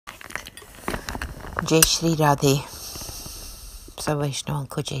Jai Shri Radhe. So Vaishnav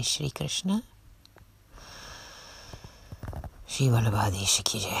ko Jai Shri Krishna. Shri Vallabhadesh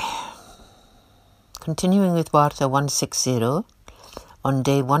ki Jai. Continuing with Varta 160 on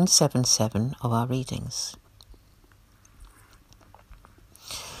day 177 of our readings.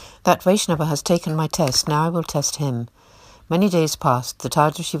 That Vaishnava has taken my test, now I will test him. Many days passed. The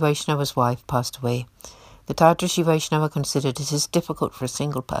Tadrashi Vaishnava's wife passed away. The Tadrashi Vaishnava considered it is difficult for a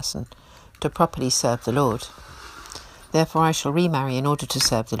single person to properly serve the Lord. Therefore I shall remarry in order to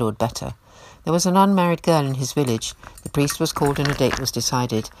serve the Lord better. There was an unmarried girl in his village. The priest was called and a date was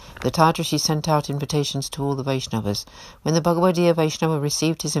decided. The Tadrashi sent out invitations to all the Vaishnavas. When the Bhagavadir Vaishnava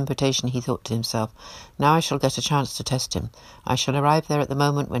received his invitation, he thought to himself, now I shall get a chance to test him. I shall arrive there at the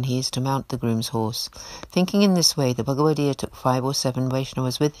moment when he is to mount the groom's horse. Thinking in this way, the Bhagavadir took 5 or 7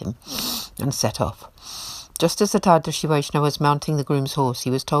 Vaishnavas with him and set off. Just as the Tadrashi Vaishnava was mounting the groom's horse, he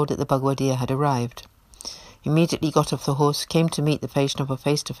was told that the Bhagavadir had arrived. Immediately got off the horse, came to meet the Vaishnava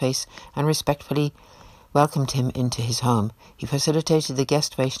face to face, and respectfully welcomed him into his home. He facilitated the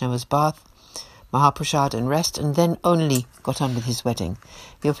guest Vaishnava's bath, Mahaprasad and rest, and then only got on with his wedding.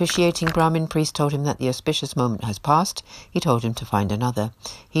 The officiating Brahmin priest told him that the auspicious moment has passed. He told him to find another.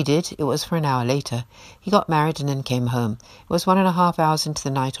 He did. It was for an hour later. He got married and then came home. It was 1.5 hours into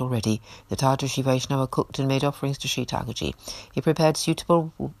the night already. The Tadrashi Vaishnava cooked and made offerings to Sri Thakurji. He prepared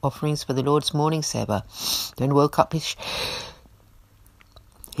suitable offerings for the Lord's morning Seva, then woke up his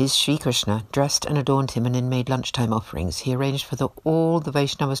Sri Krishna, dressed and adorned him, and then made lunchtime offerings. He arranged for all the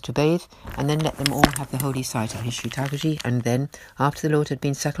Vaishnavas to bathe, and then let them all have the holy sight of his Sri Thakurji, and then, after the Lord had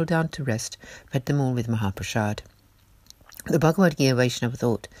been settled down to rest, fed them all with Mahaprasad. The Bhagavadir Vaishnava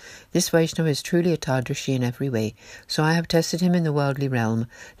thought, this Vaishnava is truly a Tadrashi in every way, so I have tested him in the worldly realm.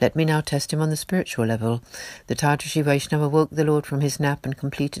 Let me now test him on the spiritual level. The Tadrashi Vaishnava woke the Lord from his nap and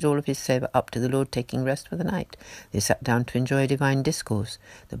completed all of his seva up to the Lord taking rest for the night. They sat down to enjoy a divine discourse.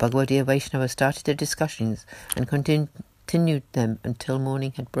 The Bhagavadir Vaishnava started their discussions and continued them until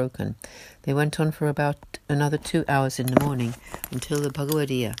morning had broken. They went on for about another 2 hours in the morning until the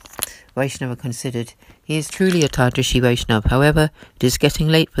Bhagavadir Vaishnava considered, he is truly a Tadrashi Vaishnava. However, it is getting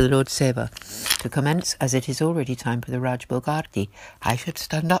late for the Lord's Seva to commence, as it is already time for the Bhagavadir. I should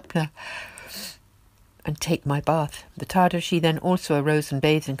stand up now and take my bath. The Tadrashi then also arose and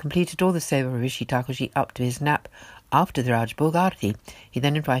bathed and completed all the Seva of Rishi Thakurji up to his nap. After the Bhagavadir, he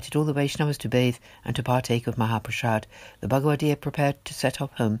then invited all the Vaishnavas to bathe and to partake of Mahaprasad. The Bhagavadir prepared to set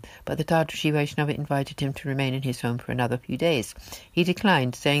off home, but the Tadrashi Vaishnava invited him to remain in his home for another few days. He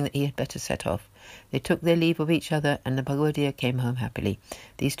declined, saying that he had better set off. They took their leave of each other, and the Bhagavadir came home happily.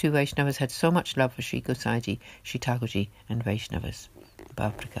 These 2 Vaishnavas had so much love for Sri Gosaiji, Sri Thakurji, and Vaishnavas.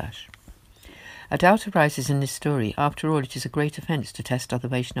 Bhav Prakash. A doubt arises in this story. After all, it is a great offence to test other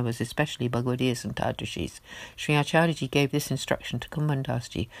Vaishnavas, especially Bhagavadirs and Tadrashis. Sri Acharyaji gave this instruction to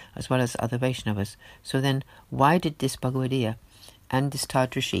Kumbandasji as well as other Vaishnavas. So then, why did this Bhagavadir and this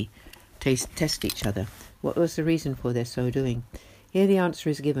Tadrashi test each other? What was the reason for their so doing? Here the answer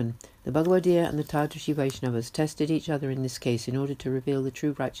is given. The Bhagavadir and the Tadrashi Vaishnavas tested each other in this case in order to reveal the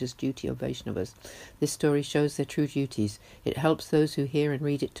true righteous duty of Vaishnavas. This story shows their true duties. It helps those who hear and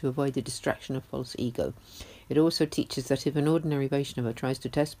read it to avoid the distraction of false ego. It also teaches that if an ordinary Vaishnava tries to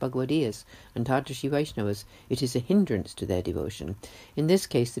test Bhagavadirs and Tadrashi Vaishnavas, it is a hindrance to their devotion. In this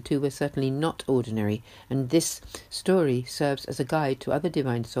case, the 2 were certainly not ordinary, and this story serves as a guide to other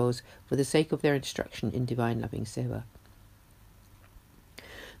divine souls for the sake of their instruction in divine loving seva.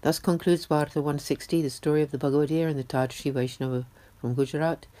 Thus concludes Varta 160, the story of the Bhagavadir and the Tadrashi Vaishnava from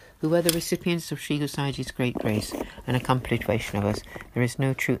Gujarat, who were the recipients of Sri Gosaiji's great grace and accomplished Vaishnavas. There is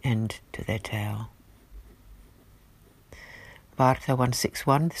no true end to their tale. Varta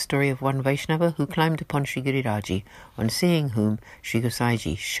 161, the story of one Vaishnava who climbed upon Sri Giriraji, on seeing whom Sri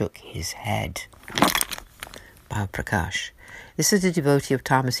Gosaiji shook his head. Bhav Prakash. This is a devotee of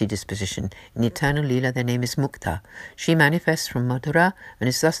Tamasi disposition. In eternal Leela, their name is Mukta. She manifests from Madhura and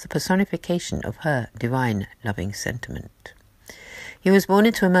is thus the personification of her divine loving sentiment. He was born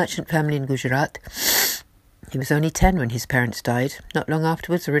into a merchant family in Gujarat. He was only 10 when his parents died. Not long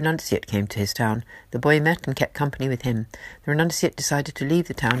afterwards, a renunciate came to his town. The boy met and kept company with him. The renunciate decided to leave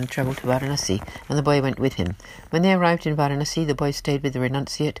the town and travel to Varanasi, and the boy went with him. When they arrived in Varanasi, the boy stayed with the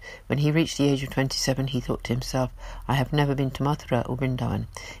renunciate. When he reached the age of 27, he thought to himself, I have never been to Mathura or Vrindavan.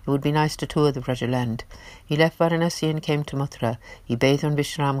 It would be nice to tour the Vraja land. He left Varanasi and came to Mathura. He bathed on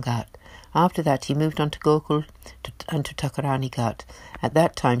Vishram Ghat. After that, he moved on to Gokul and to Takarani Ghat. At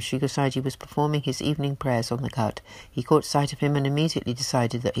that time, Sri Gosaiji was performing his evening prayers on the Ghat. He caught sight of him and immediately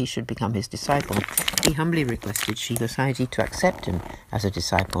decided that he should become his disciple. He humbly requested Sri Gosaiji to accept him as a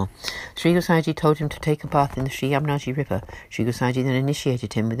disciple. Sri Gosaiji told him to take a bath in the Sri Yamnaji river. Sri Gosaiji then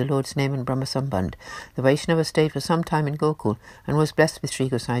initiated him with the Lord's name and Brahma Sambandh. The Vaishnava stayed for some time in Gokul and was blessed with Sri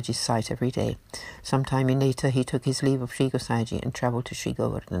Gosaiji's sight every day. Some time later, he took his leave of Sri Gosaiji and travelled to Sri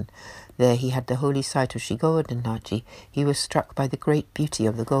Govardhan. There he had the holy sight of Sri Govardhanaji. He was struck by the great beauty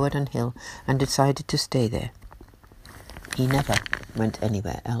of the Govardhan hill and decided to stay there. He never went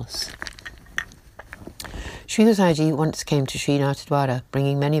anywhere else. Sri Gosaiji once came to Sri Nathdwara,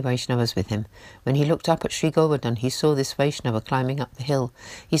 bringing many Vaishnavas with him. When he looked up at Sri Govardhan, he saw this Vaishnava climbing up the hill.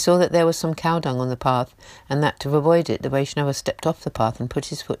 He saw that there was some cow dung on the path, and that to avoid it, the Vaishnava stepped off the path and put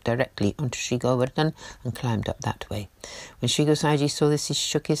his foot directly onto Sri Govardhan and climbed up that way. When Sri Gosaiji saw this, he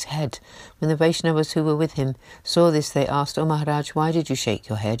shook his head. When the Vaishnavas who were with him saw this, they asked, "O Maharaj, why did you shake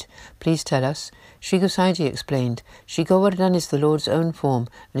your head? Please tell us." Sri Gosaiji explained, "Sri Govardhan is the Lord's own form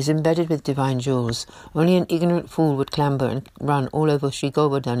and is embedded with divine jewels. Only an ignorant fool would clamber and run all over Sri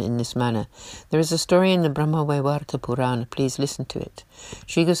Govardhan in this manner. There is a story in the Brahma Varta Purana. Please listen to it."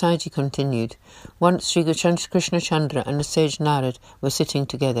 Sri Gosaiji continued, "Once Sri Krishna Chandra and the sage Narad were sitting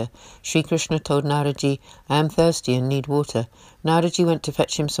together. Sri Krishna told Naradji, 'I am thirsty and need water.' Naradji went to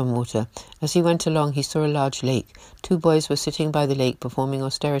fetch him some water. As he went along, he saw a large lake. 2 boys were sitting by the lake performing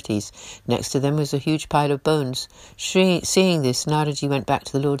austerities. Next to them was a huge pile of bones. Seeing this, Naradji went back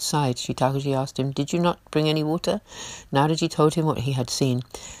to the Lord's side. Sri Thakurji asked him, 'Did you not bring any water?' Naradji told him what he had seen.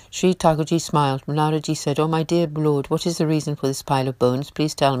 Sri Thakurji smiled. Naradji said, 'Oh, my dear Lord, what is the reason for this pile of bones?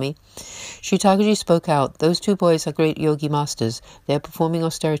 Please tell me.' Sri Thakurji spoke out, 'Those 2 boys are great yogi masters. They are performing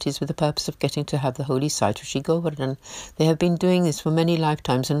austerities with the purpose of getting to have the holy sight of Sri Govardhan. They have been doing this for many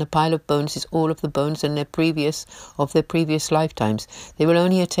lifetimes, and the pile of bones is all of the bones in their previous lifetimes. They will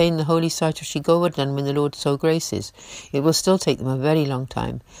only attain the holy sight of Sri Govardhan when the Lord so graces. It will still take them a very long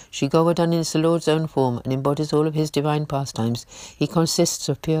time. Sri Govardhan is the Lord's own form and embodies all of his divine pastimes. He consists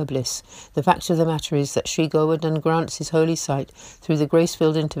of pure bliss. The fact of the matter is that Sri Govardhan grants his holy sight through the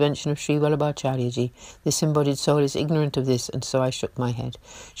grace-filled intervention of Sri Vallabhacharyaji. This embodied soul is ignorant of this, and so I shook my head.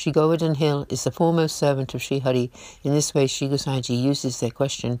 Sri Govardhan Hill is the foremost servant of Sri Hari. In this way, Sri Gosaiji uses their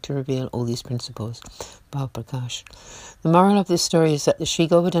question to reveal all these principles." Bhav Prakash. The moral of this story is that the Sri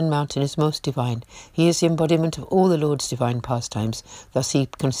Govardhan mountain is most divine. He is the embodiment of all the Lord's divine pastimes. Thus he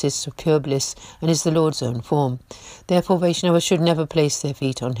consists of pure bliss and is the Lord's own form. Therefore Vaishnavas should never place their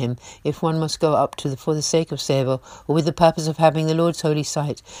feet on him. If one must go up for the sake of Seva, or with the purpose of having the Lord's holy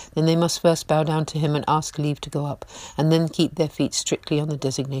sight, then they must first bow down to him and ask leave to go up, and then keep their feet strictly on the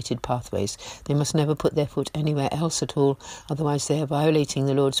designated pathways. They must never put their foot anywhere else at all, otherwise they are violating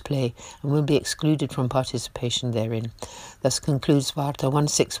the Lord's play and will be excluded from participation therein. Thus concludes Varta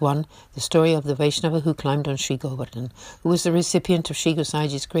 161, the story of the Vaishnava who climbed on Sri Govardhan, who was the recipient of Sri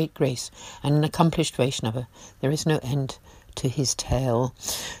Gosaiji's great grace and an accomplished Vaishnava. There is no end to his tale.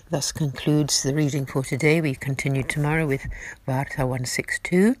 Thus concludes the reading for today. We continue tomorrow with Varta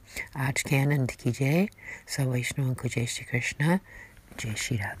 162. Aaj ke Anand ki jai. Sa Vaishnavan ko Jai Shri Krishna. Jai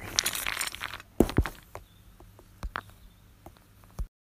Shri Radhe.